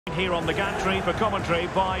Here on the gantry for commentary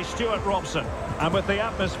by Stuart Robson. And with the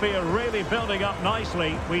atmosphere really building up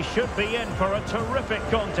nicely, we should be in for a terrific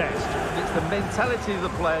contest. It's the mentality of the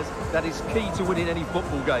players that is key to winning any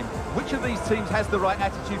football game. Which of these teams has the right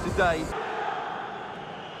attitude today?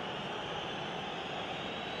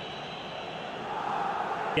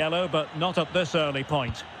 Yellow, but not at this early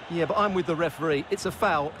point. Yeah, but I'm with the referee. It's a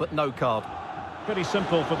foul, but no card. Pretty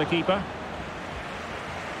simple for the keeper.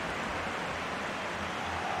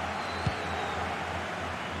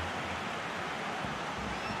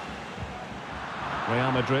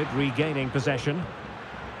 Real Madrid regaining possession.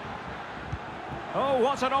 Oh,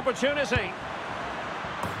 what an opportunity!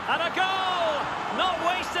 And a goal! Not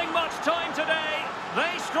wasting much time today.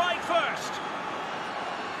 They strike first.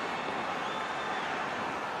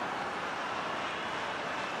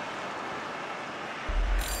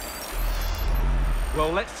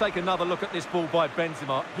 Well, let's take another look at this ball by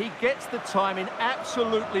Benzema. He gets the timing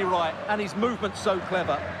absolutely right, and his movement's so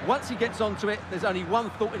clever. Once he gets onto it, there's only one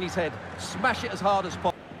thought in his head: smash it as hard as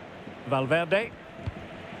possible. Valverde.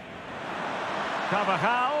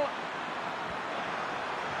 Carvajal.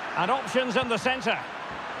 And options in the centre.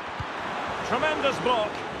 Tremendous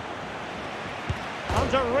block.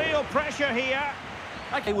 Under real pressure here.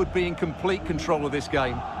 They would be in complete control of this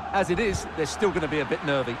game. As it is, they're still going to be a bit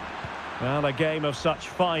nervy. Well, a game of such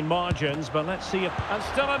fine margins, but let's see if... And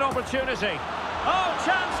still an opportunity. Oh,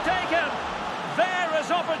 chance taken! There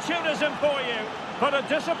is opportunism for you, but a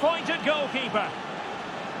disappointed goalkeeper.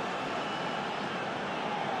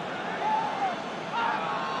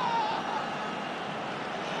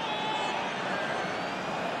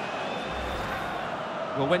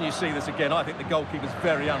 Well, when you see this again, I think the goalkeeper's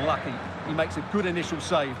very unlucky. He makes a good initial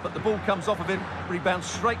save, but the ball comes off of him, rebounds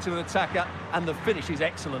straight to an attacker, and the finish is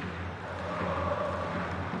excellent.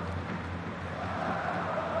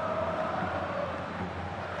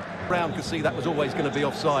 Brown could see that was always going to be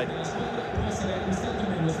offside.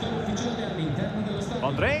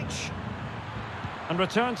 Modric. And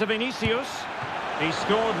return to Vinicius. He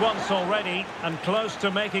scored once already and close to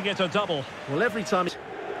making it a double. Well, every time...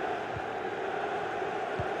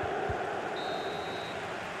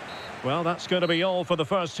 Well, that's going to be all for the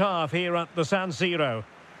first half here at the San Siro.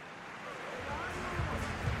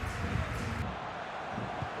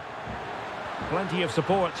 Plenty of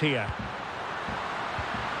support here.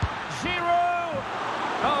 Giroud!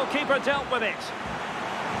 Oh, keeper dealt with it.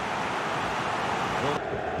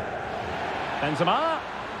 Benzema.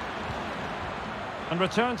 And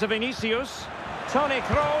return to Vinicius. Toni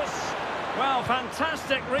Kroos. Well,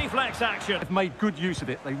 fantastic reflex action. They've made good use of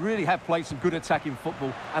it. They really have played some good attacking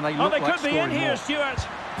football, and they look like scoring could be in here, more. Stuart.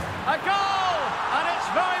 A goal! And it's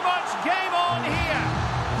very much game on here.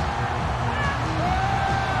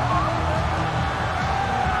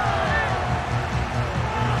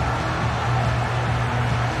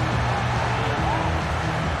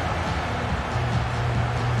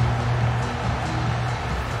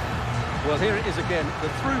 Well, here it is again. The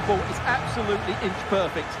through ball is absolutely inch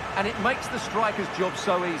perfect, and it makes the striker's job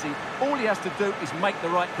so easy. All he has to do is make the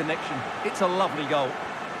right connection. It's a lovely goal.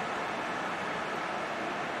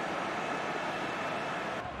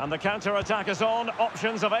 And the counter-attack is on.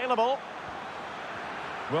 Options available.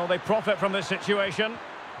 Will they profit from this situation?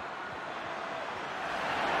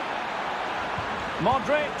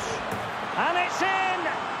 Modric. And it's in!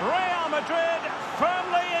 Real Madrid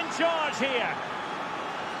firmly in charge here.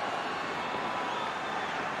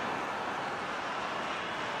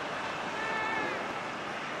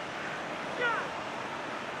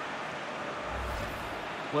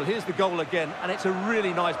 Well, here's the goal again, and it's a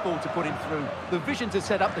really nice ball to put him through. The vision to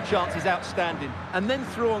set up the chance is outstanding. And then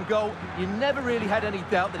through on goal, you never really had any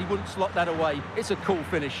doubt that he wouldn't slot that away. It's a cool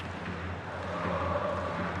finish.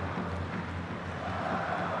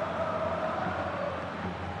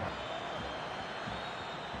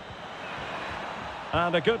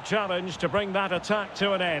 And a good challenge to bring that attack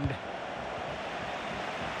to an end.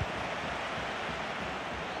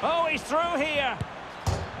 Oh, he's through here.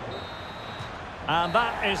 And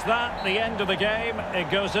that is the end of the game. It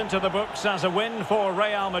goes into the books as a win for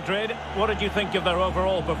Real Madrid. What did you think of their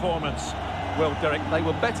overall performance? Well, Derek, they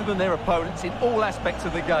were better than their opponents in all aspects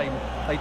of the game. They